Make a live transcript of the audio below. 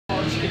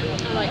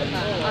like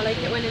that. I like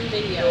it when in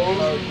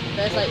videos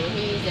there's like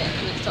music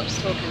and it stops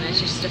talking and it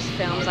just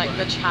films like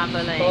the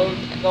travelling. I'm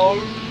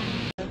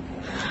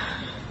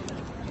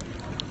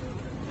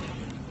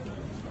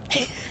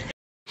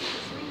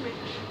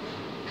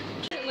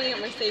looking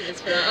at my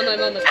savings for that. Oh my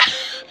mum.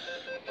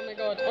 Oh my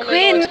god. Oh my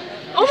Quinn. god.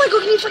 Oh my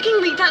god, can you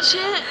fucking read that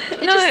shit?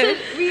 It No. just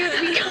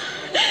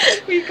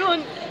said, we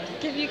can't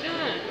give you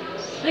cash.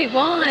 Wait,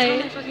 why? It's on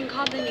my fucking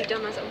card then, you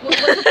dumbass.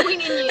 What's the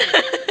point in you?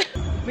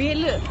 We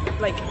look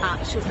like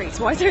actual freaks.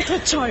 Why is there a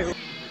child?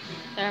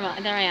 There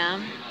I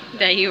am.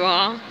 There you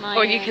are.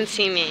 Or you can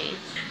see me.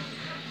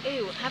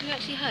 Ew, have you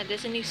actually heard?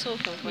 There's a new Saw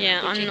film.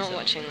 Yeah, I'm not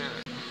watching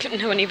that.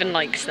 No one even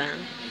likes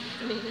them.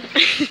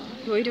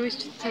 Lloyd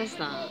always says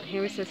that. He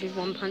always says he's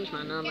One Punch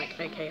Man, and I'm like,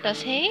 okay.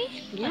 Does he?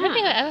 Yeah. I don't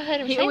think I've ever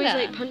heard him say that. He always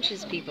like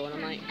punches people, and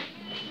I'm like,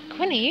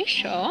 Quinn, are you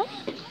sure?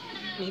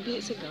 maybe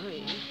it's a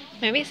guy.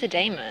 Maybe it's a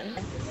Damon.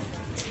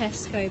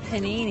 Tesco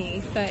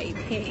Panini,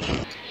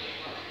 30p.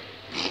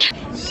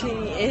 She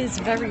is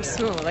very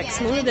small, like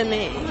smaller than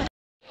me.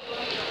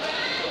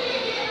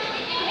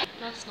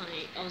 Last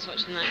night I was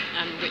watching that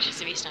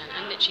Witches of East End,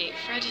 and literally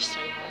Fred is so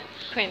hot.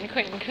 Quinn.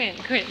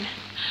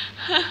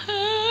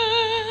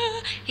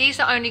 He's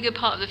the only good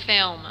part of the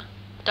film.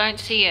 Don't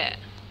see it.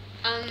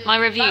 My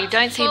review,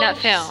 don't see that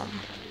film.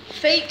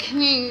 Fake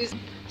news.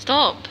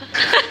 Stop.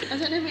 I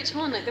don't know which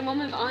one, like the one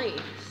with eyes.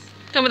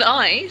 The one with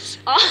eyes?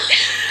 Oh.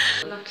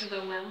 Look at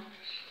the mouth.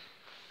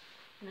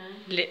 No.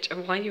 Lit,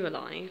 why are you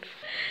alive?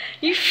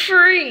 You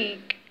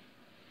freak!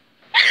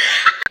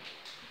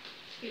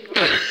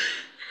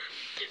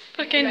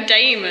 Fucking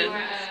Damon. We're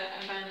at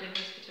an abandoned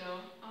hospital.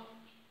 Oh.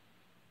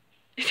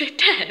 Is it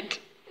dead?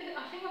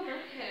 I think I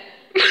broke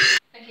it.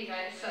 Okay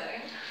guys, so.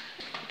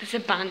 This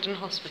abandoned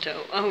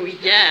hospital. Oh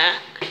yeah.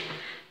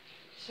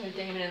 So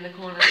Damon in the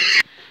corner.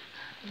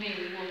 Me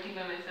walking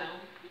by myself.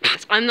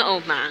 Yes, I'm the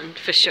old man,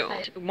 for sure.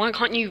 Why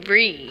can't you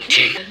read?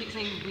 I keep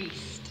saying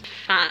Reest.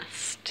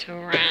 Fast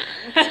rat.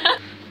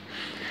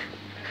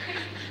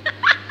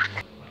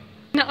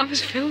 No, I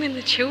was filming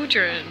the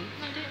children.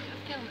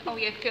 Oh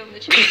yeah, film the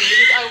children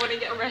because I want to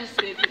get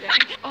arrested today.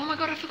 Oh my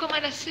god, I forgot my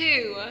lasso.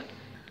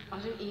 I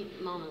don't eat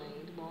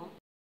marmalade, what?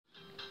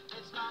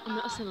 I'm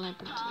not a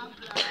celebrity.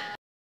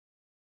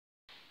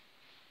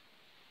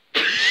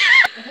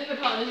 My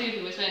favourite part of the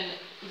movie was when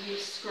you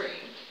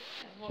screamed.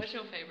 What was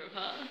your favourite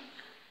part?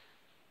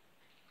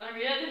 I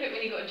really like the bit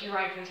when he got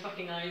dragged and his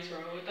fucking eyes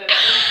rolled.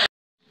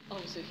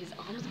 Oh, so his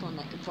arm's gone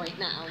like right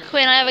now.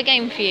 Quinn, I have a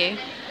game for you.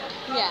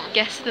 Yeah.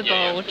 Guess the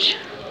bulge.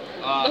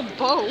 A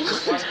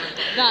bulge?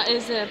 That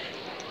is a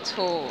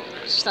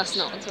torch. That's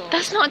not a torch.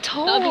 That's not a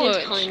torch. That would be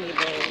a tiny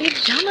bulge. You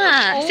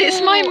dumbass.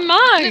 It's my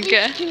mug.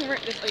 Let me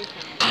rip this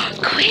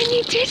open. Quinn,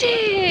 you did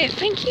it.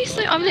 Thank you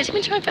so. I'm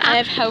literally trying to. I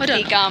have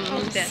healthy gums.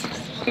 Hold it.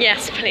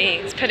 Yes,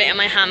 please. Put it in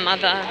my hand,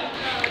 mother.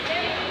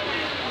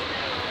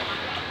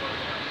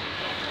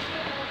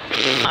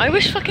 I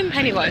wish fucking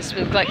Pennywise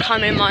would like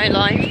come in my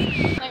life.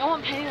 Like I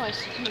want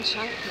Pennywise to come and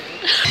shank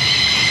me.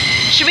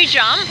 Should we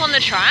jump on the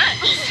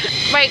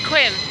tracks? Wait,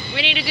 Quinn,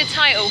 we need a good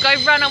title. Go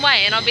run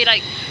away and I'll be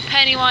like,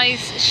 Pennywise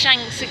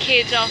shanks a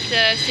kid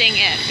after seeing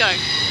it. Go.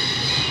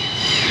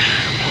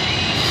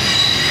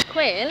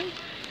 Quinn?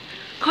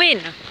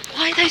 Quinn,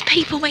 why are those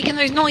people making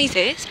those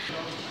noises?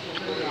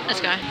 Let's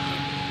go.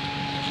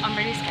 I'm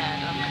really scared.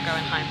 I'm not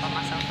going home by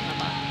myself on the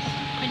bus.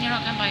 Quinn, you're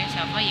not going by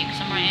yourself, are you?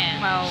 Because I'm right here.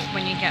 Well,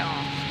 when you get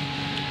off.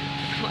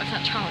 What if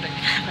that child like,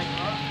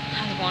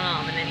 has one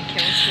arm and then he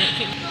kills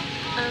me?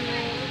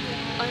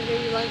 I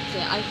really liked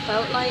it. I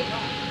felt like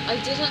I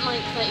didn't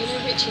like that. You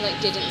know, Richie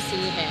like didn't see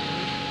him.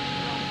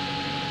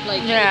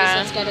 Like he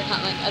was so scared of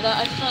that. Like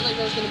I felt like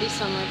there was going to be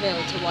some reveal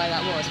to why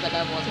that was, but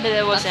there wasn't. But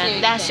there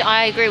wasn't.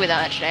 I agree with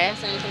that actually.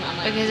 That's the only thing I'm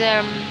like. Because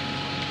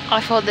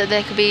I thought that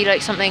there could be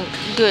like something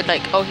good,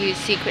 like oh he was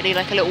secretly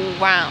like a little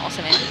rat or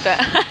something,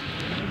 but.